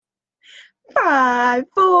Five,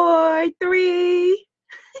 four, three,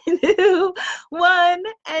 two, one,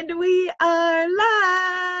 and we are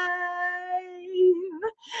live.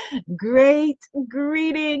 Great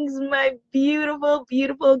greetings, my beautiful,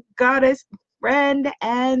 beautiful goddess friend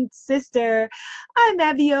and sister. I'm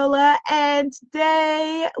Abiola, and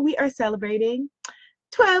today we are celebrating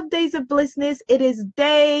 12 days of blissness. It is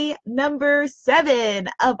day number 7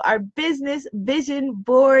 of our business vision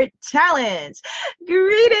board challenge.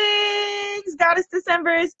 Greetings, Goddess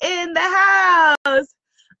December is in the house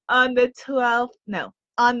on the 12th, no,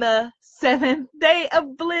 on the 7th day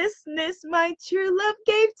of blissness, my true love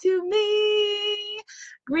gave to me.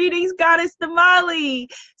 Greetings, Goddess Damali.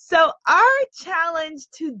 So our challenge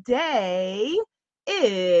today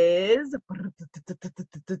is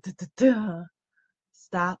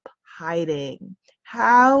stop hiding.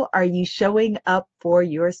 How are you showing up for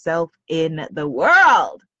yourself in the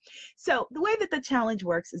world? So the way that the challenge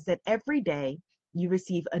works is that every day you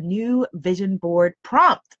receive a new vision board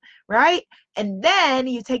prompt, right? And then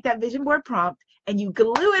you take that vision board prompt and you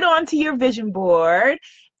glue it onto your vision board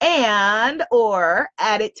and or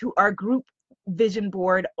add it to our group vision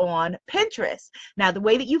board on Pinterest. Now, the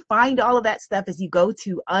way that you find all of that stuff is you go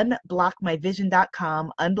to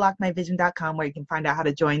unblockmyvision.com, where you can find out how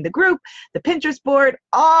to join the group, the Pinterest board,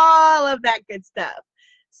 all of that good stuff.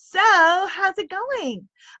 So, how's it going?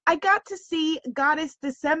 I got to see Goddess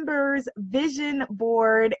December's vision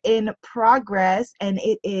board in progress, and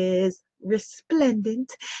it is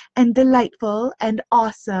resplendent and delightful and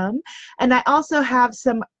awesome. And I also have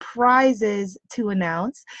some prizes to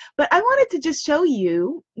announce, but I wanted to just show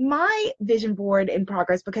you my vision board in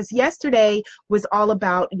progress because yesterday was all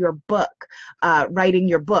about your book, writing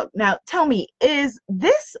your book. Now, tell me, is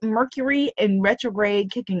this Mercury in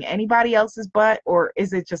retrograde kicking anybody else's butt, or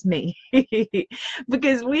is it just me?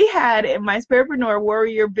 Because we had in my Spiritpreneur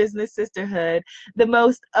Warrior Business Sisterhood the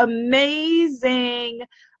most amazing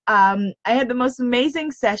I had the most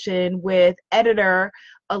amazing session with editor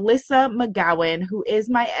Alyssa McGowan, who is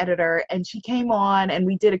my editor, and she came on and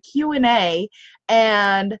we did a Q&A,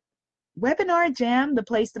 and Webinar Jam, the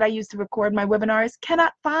place that I use to record my webinars,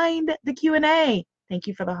 cannot find the Q&A. Thank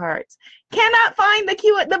you for the hearts. Cannot find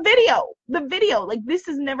the video. Like, this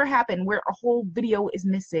has never happened where a whole video is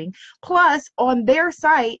missing. Plus, on their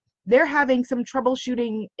site, they're having some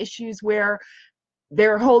troubleshooting issues where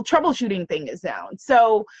their whole troubleshooting thing is down.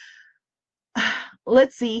 So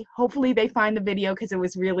let's see. Hopefully they find the video because it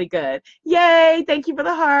was really good. Yay! Thank you for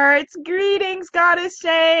the hearts. Greetings, Goddess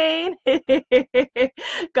Shane.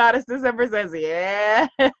 Goddess December says, yeah.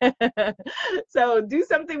 So do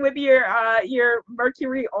something with your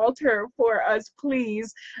Mercury altar for us,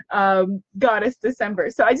 please, Goddess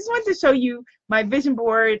December. So I just wanted to show you my vision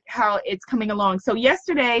board, how it's coming along. So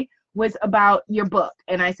yesterday was about your book,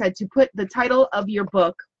 and I said to put the title of your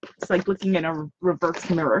book, it's like looking in a reverse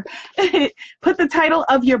mirror, put the title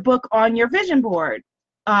of your book on your vision board,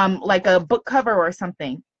 like a book cover or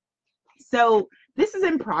something. So this is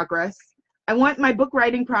in progress. I want my book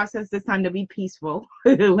writing process this time to be peaceful.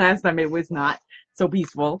 Last time it was not so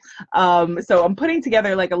peaceful. So I'm putting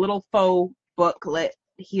together like a little faux booklet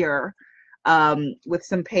here, with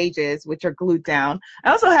some pages which are glued down. I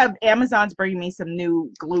also have Amazon's bringing me some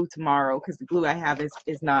new glue tomorrow because the glue I have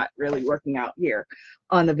is not really working out here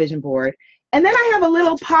on the vision board. And then I have a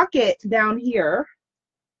little pocket down here.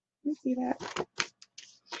 You see that?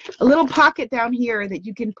 A little pocket down here that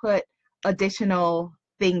you can put additional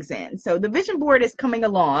things in. So the vision board is coming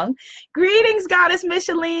along. Greetings, Goddess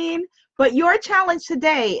Micheline. But your challenge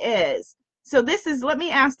today is, so this is, let me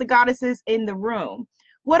ask the goddesses in the room.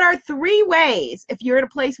 What are 3 ways, if you're at a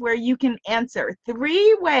place where you can answer,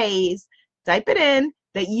 3 ways, type it in,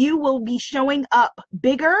 that you will be showing up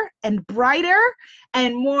bigger and brighter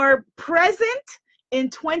and more present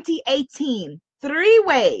in 2018? 3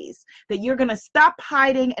 ways that you're going to stop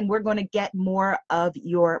hiding and we're going to get more of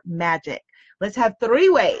your magic. Let's have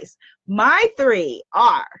 3 ways. My 3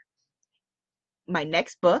 are: my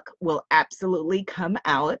next book will absolutely come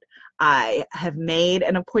out. I have made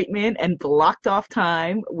an appointment and blocked off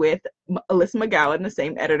time with Alyssa McGowan, the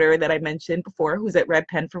same editor that I mentioned before, who's at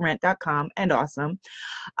redpenforrent.com and awesome.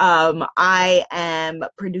 I am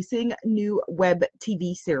producing a new web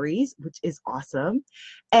TV series, which is awesome.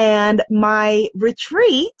 And my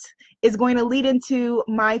retreat is going to lead into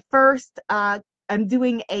my first I'm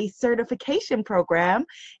doing a certification program.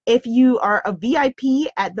 If you are a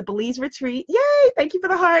VIP at the Belize retreat, yay, thank you for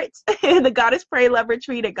the hearts, the Goddess Pray Love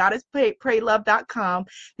retreat at goddesspraylove.com,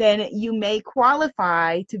 then you may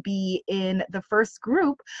qualify to be in the first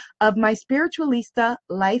group of my Spiritualista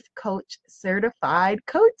Life Coach certified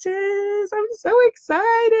coaches. I'm so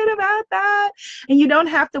excited about that. And you don't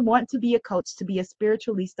have to want to be a coach to be a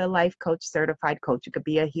Spiritualista Life Coach certified coach. You could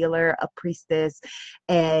be a healer, a priestess,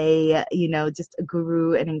 just a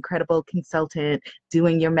guru, an incredible consultant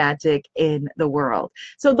doing your magic in the world.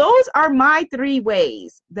 So those are my 3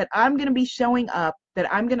 ways that I'm going to be showing up,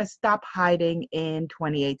 that I'm going to stop hiding in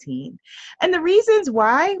 2018. And the reasons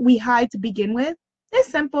why we hide to begin with is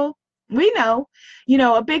simple. We know,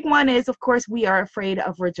 a big one is, of course, we are afraid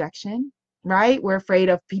of rejection. Right? We're afraid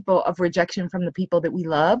of rejection from the people that we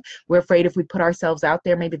love. We're afraid if we put ourselves out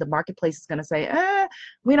there, maybe the marketplace is going to say,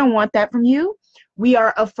 we don't want that from you. We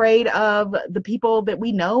are afraid of the people that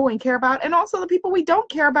we know and care about, and also the people we don't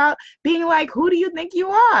care about being like, who do you think you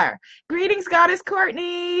are? Greetings, Goddess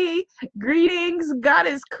Courtney. Greetings,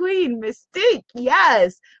 Goddess Queen Mystique.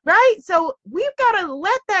 Yes, right? So we've got to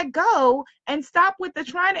let that go and stop with the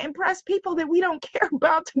trying to impress people that we don't care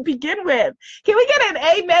about to begin with. Can we get an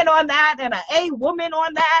amen on that and an a woman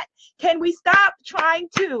on that? Can we stop trying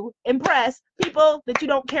to impress people that you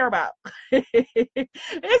don't care about?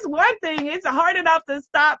 It's one thing. It's hard enough to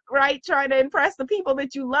stop, right, trying to impress the people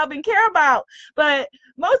that you love and care about. But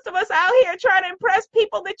most of us out here trying to impress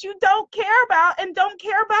people that you don't care about and don't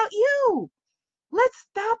care about you. Let's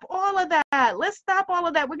stop all of that. Let's stop all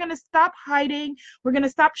of that. We're going to stop hiding. We're going to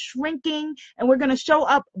stop shrinking, and we're going to show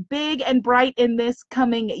up big and bright in this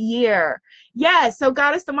coming year. Yes. So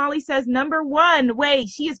Goddess Damali says number 1 way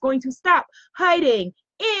she is going to stop hiding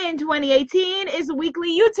in 2018 is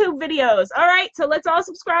weekly YouTube videos. All right, so let's all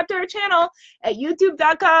subscribe to her channel at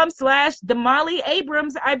youtube.com/Damali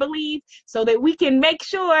Abrams, I believe, so that we can make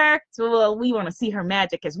sure, we want to see her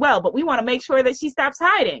magic as well, but we want to make sure that she stops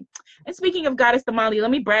hiding. And speaking of Goddess Damali,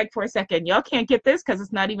 let me brag for a second. Y'all can't get this because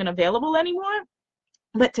it's not even available anymore.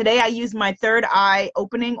 But today I used my third eye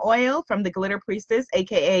opening oil from the Glitter Priestess,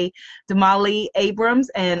 aka Damali Abrams,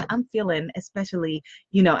 and I'm feeling especially,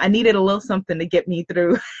 I needed a little something to get me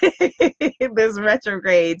through this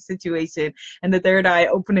retrograde situation, and the third eye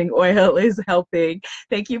opening oil is helping.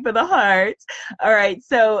 Thank you for the hearts. All right,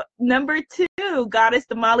 so number 2, Goddess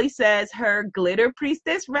Damali says her Glitter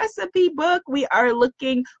Priestess recipe book. We are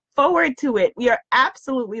looking forward to it. We are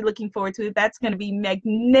absolutely looking forward to it. That's going to be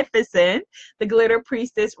magnificent. The Glitter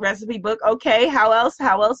Priestess recipe book. Okay, how else?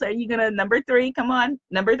 How else are you going to, number 3, come on.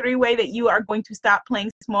 Number 3 way that you are going to stop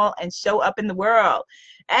playing small and show up in the world.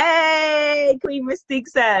 Hey, Queen Mystique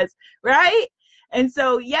says, right? And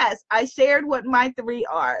so, yes, I shared what my 3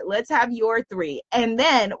 are. Let's have your 3. And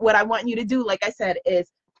then what I want you to do, like I said,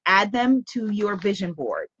 is add them to your vision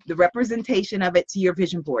board, the representation of it to your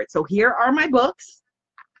vision board. So here are my books.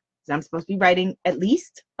 I'm supposed to be writing at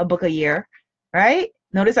least a book a year, right?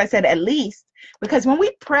 Notice I said at least, because when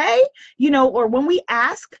we pray, or when we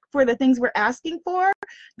ask for the things we're asking for,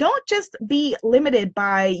 don't just be limited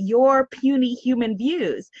by your puny human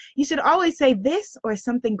views. You should always say this or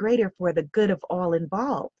something greater for the good of all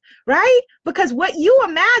involved, right? Because what you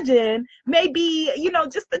imagine may be,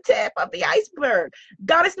 just the tip of the iceberg.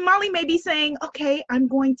 Goddess Damali may be saying, okay, I'm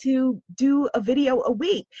going to do a video a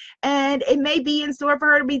week, and it may be in store for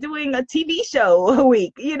her to be doing a TV show a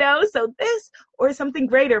week, so this or something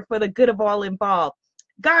greater for the good of all involved.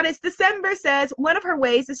 Goddess December says one of her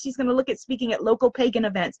ways is she's going to look at speaking at local pagan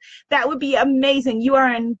events. That would be amazing. You are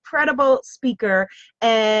an incredible speaker,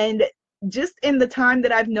 and just in the time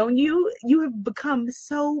that I've known you, you have become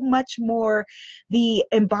so much more the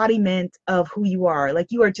embodiment of who you are.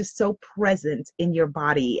 Like, you are just so present in your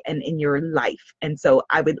body and in your life. And so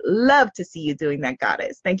I would love to see you doing that,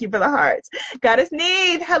 Goddess. Thank you for the hearts. Goddess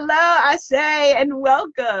Need, hello, Ashe, and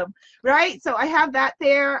welcome. Right? So I have that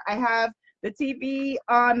there. I have the TV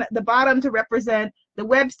on the bottom to represent the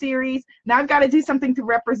web series. Now I've got to do something to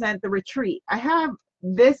represent the retreat. I have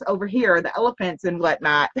this over here, the elephants and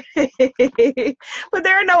whatnot. But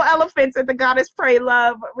there are no elephants at the Goddess Pray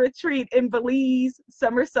Love retreat in Belize,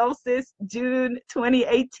 summer solstice, June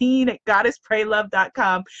 2018 at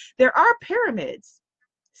goddesspraylove.com. There are pyramids.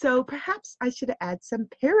 So perhaps I should add some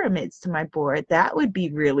pyramids to my board. That would be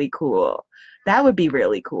really cool. That would be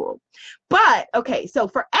really cool. But, okay, so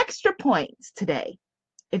for extra points today,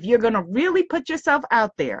 if you're going to really put yourself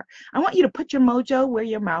out there, I want you to put your mojo where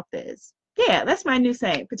your mouth is. Yeah, that's my new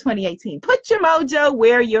saying for 2018. Put your mojo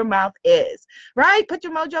where your mouth is, right? Put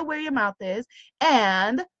your mojo where your mouth is,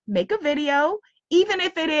 and make a video, even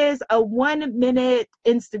if it is a 1-minute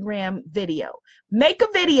Instagram video. Make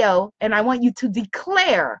a video, and I want you to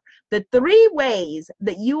declare the 3 ways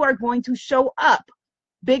that you are going to show up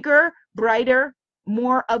bigger, brighter,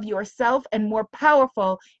 more of yourself, and more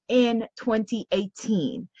powerful in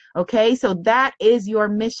 2018. Okay, so that is your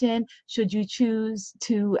mission should you choose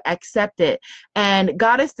to accept it. And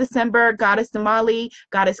Goddess December, Goddess Damali,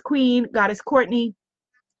 Goddess Queen, Goddess Courtney,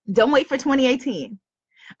 don't wait for 2018.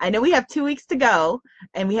 I know we have 2 weeks to go,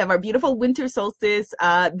 and we have our beautiful winter solstice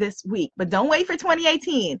this week, but don't wait for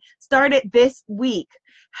 2018. Start it this week.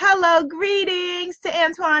 Hello, greetings to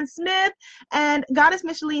Antoine Smith. And Goddess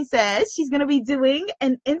Micheline says she's going to be doing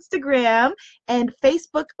an Instagram and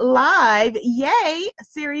Facebook Live, yay,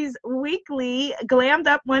 series weekly, glammed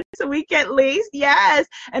up once a week at least. Yes,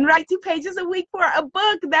 and write 2 pages a week for a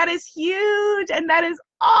book. That is huge, and that is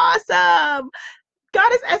awesome.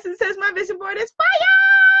 Goddess Essence says my vision board is fire.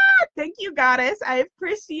 Thank you, Goddess. I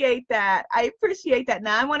appreciate that. I appreciate that.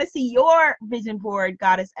 Now I want to see your vision board,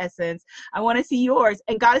 Goddess Essence. I want to see yours.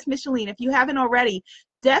 And Goddess Micheline, if you haven't already,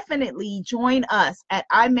 definitely join us at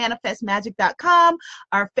imanifestmagic.com,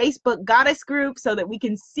 our Facebook Goddess group, so that we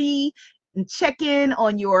can see and check in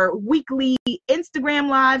on your weekly Instagram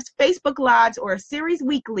lives, Facebook lives, or a series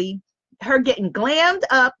weekly. Her getting glammed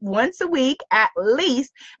up once a week at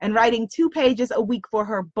least and writing 2 pages a week for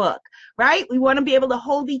her book, right? We want to be able to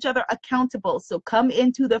hold each other accountable. So come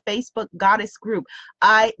into the Facebook Goddess group,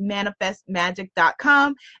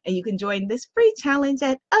 imanifestmagic.com, and you can join this free challenge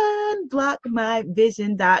at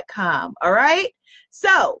unblockmyvision.com. All right?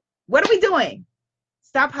 So what are we doing?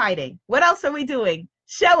 Stop hiding. What else are we doing?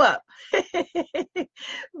 Show up. Very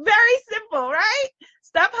simple, right?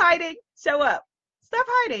 Stop hiding, show up. Stop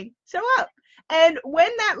hiding, show up. And when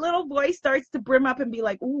that little voice starts to brim up and be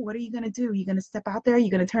like, ooh, what are you going to do? You're going to step out there? You're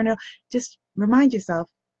going to turn it? Just remind yourself,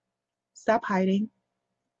 stop hiding.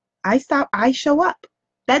 I show up.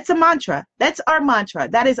 That's a mantra. That's our mantra.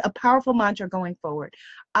 That is a powerful mantra going forward.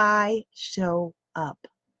 I show up.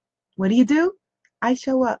 What do? I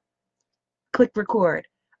show up. Click record.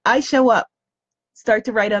 I show up. Start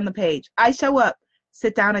to write on the page. I show up.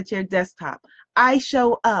 Sit down at your desktop. I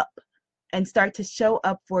show up. And start to show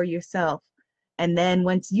up for yourself. And then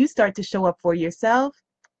once you start to show up for yourself,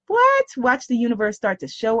 watch the universe start to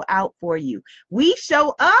show out for you. We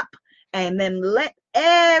show up, and then let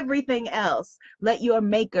everything else, let your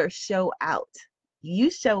maker show out. You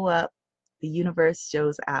show up, the universe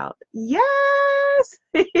shows out. Yes.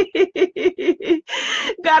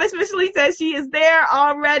 Goddess Micheline says she is there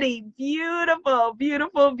already. Beautiful,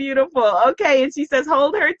 beautiful, beautiful. Okay, and she says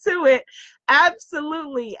hold her to it.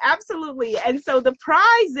 Absolutely, absolutely. And so the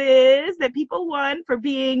prizes that people won for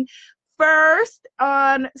being first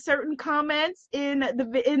on certain comments in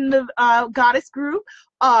the Goddess group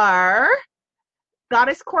are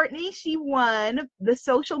Goddess Courtney. She won the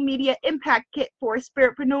social media impact kit for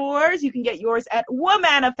spiritpreneurs. You can get yours at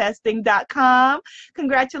womanifesting.com.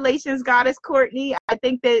 Congratulations, Goddess Courtney. I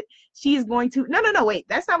think that she's going to, no, wait,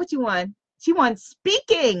 that's not what you won. She won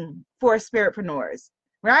speaking for spiritpreneurs,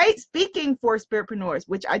 right? Speaking for spiritpreneurs,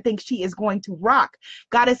 which I think she is going to rock.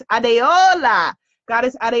 Goddess Adeola.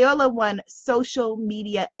 Goddess Adeola won social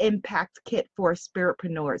media impact kit for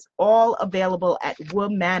spiritpreneurs, all available at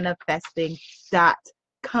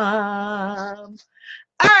womanifesting.com.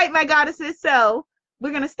 All right, my goddesses. So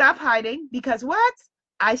we're going to stop hiding because what?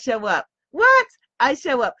 I show up. What? I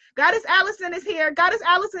show up. Goddess Allison is here. Goddess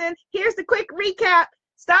Allison, here's the quick recap.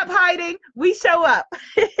 Stop hiding. We show up.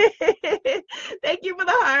 Thank you for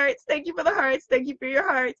the hearts. Thank you for the hearts. Thank you for your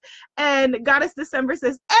hearts. And Goddess December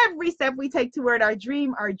says, every step we take toward our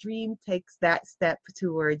dream takes that step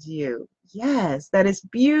towards you. Yes, that is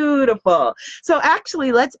beautiful. So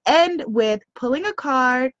actually, let's end with pulling a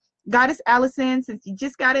card. Goddess Allison, since you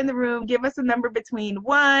just got in the room, give us a number between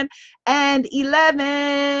 1 and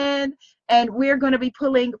 11. And we're going to be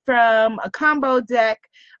pulling from a combo deck,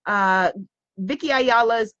 Vicky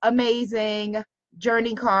Ayala's amazing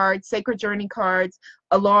journey cards, sacred journey cards,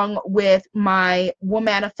 along with my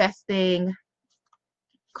Womanifesting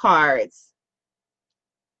cards,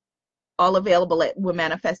 all available at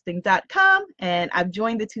womanifesting.com. And I've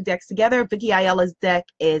joined the 2 decks together. Vicky Ayala's deck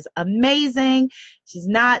is amazing. She's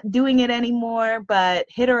not doing it anymore, but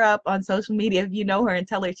hit her up on social media if you know her and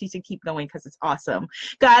tell her she should keep going because it's awesome.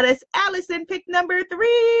 Goddess Allison, pick number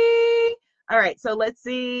 3. All right, so let's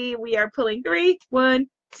see. We are pulling 3, 1,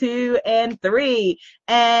 2, and 3.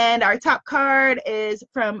 And our top card is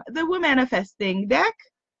from the Womanifesting deck.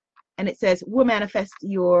 And it says, Womanifest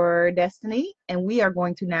your destiny. And we are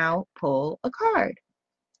going to now pull a card.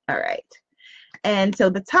 All right. And so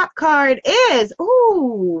the top card is,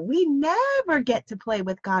 ooh, we never get to play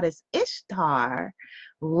with Goddess Ishtar.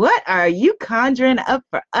 What are you conjuring up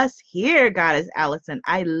for us here, Goddess Allison?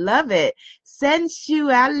 I love it.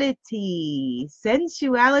 Sensuality,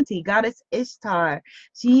 sensuality, Goddess Ishtar.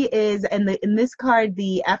 She is, and in this card,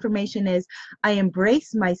 the affirmation is, I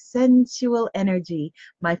embrace my sensual energy.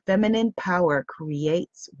 My feminine power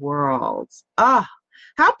creates worlds. Ah,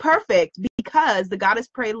 how perfect, because the Goddess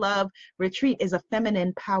Pray Love retreat is a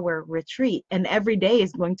feminine power retreat, and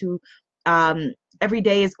um, every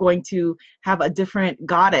day is going to have a different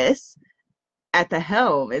goddess at the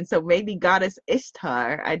helm. And so maybe Goddess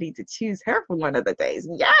Ishtar, I need to choose her for one of the days.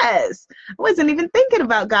 Yes. I wasn't even thinking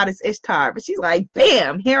about Goddess Ishtar, but she's like,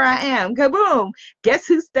 bam, here I am. Kaboom. Guess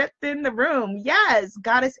who stepped in the room? Yes,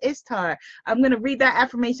 Goddess Ishtar. I'm going to read that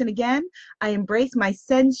affirmation again. I embrace my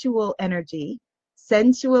sensual energy.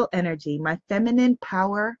 Sensual energy. My feminine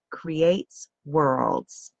power creates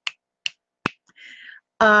worlds.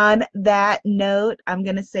 On that note, I'm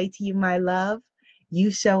going to say to you, my love,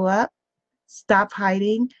 you show up, stop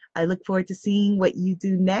hiding. I look forward to seeing what you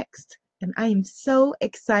do next. And I am so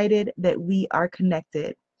excited that we are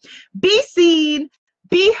connected. Be seen,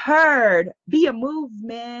 be heard, be a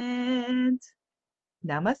movement.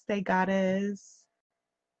 Namaste, Goddess.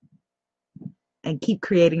 And keep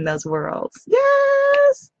creating those worlds.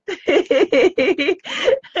 Yes.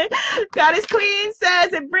 Goddess Queen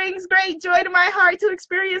says, it brings great joy to my heart to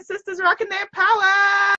experience sisters rocking their power.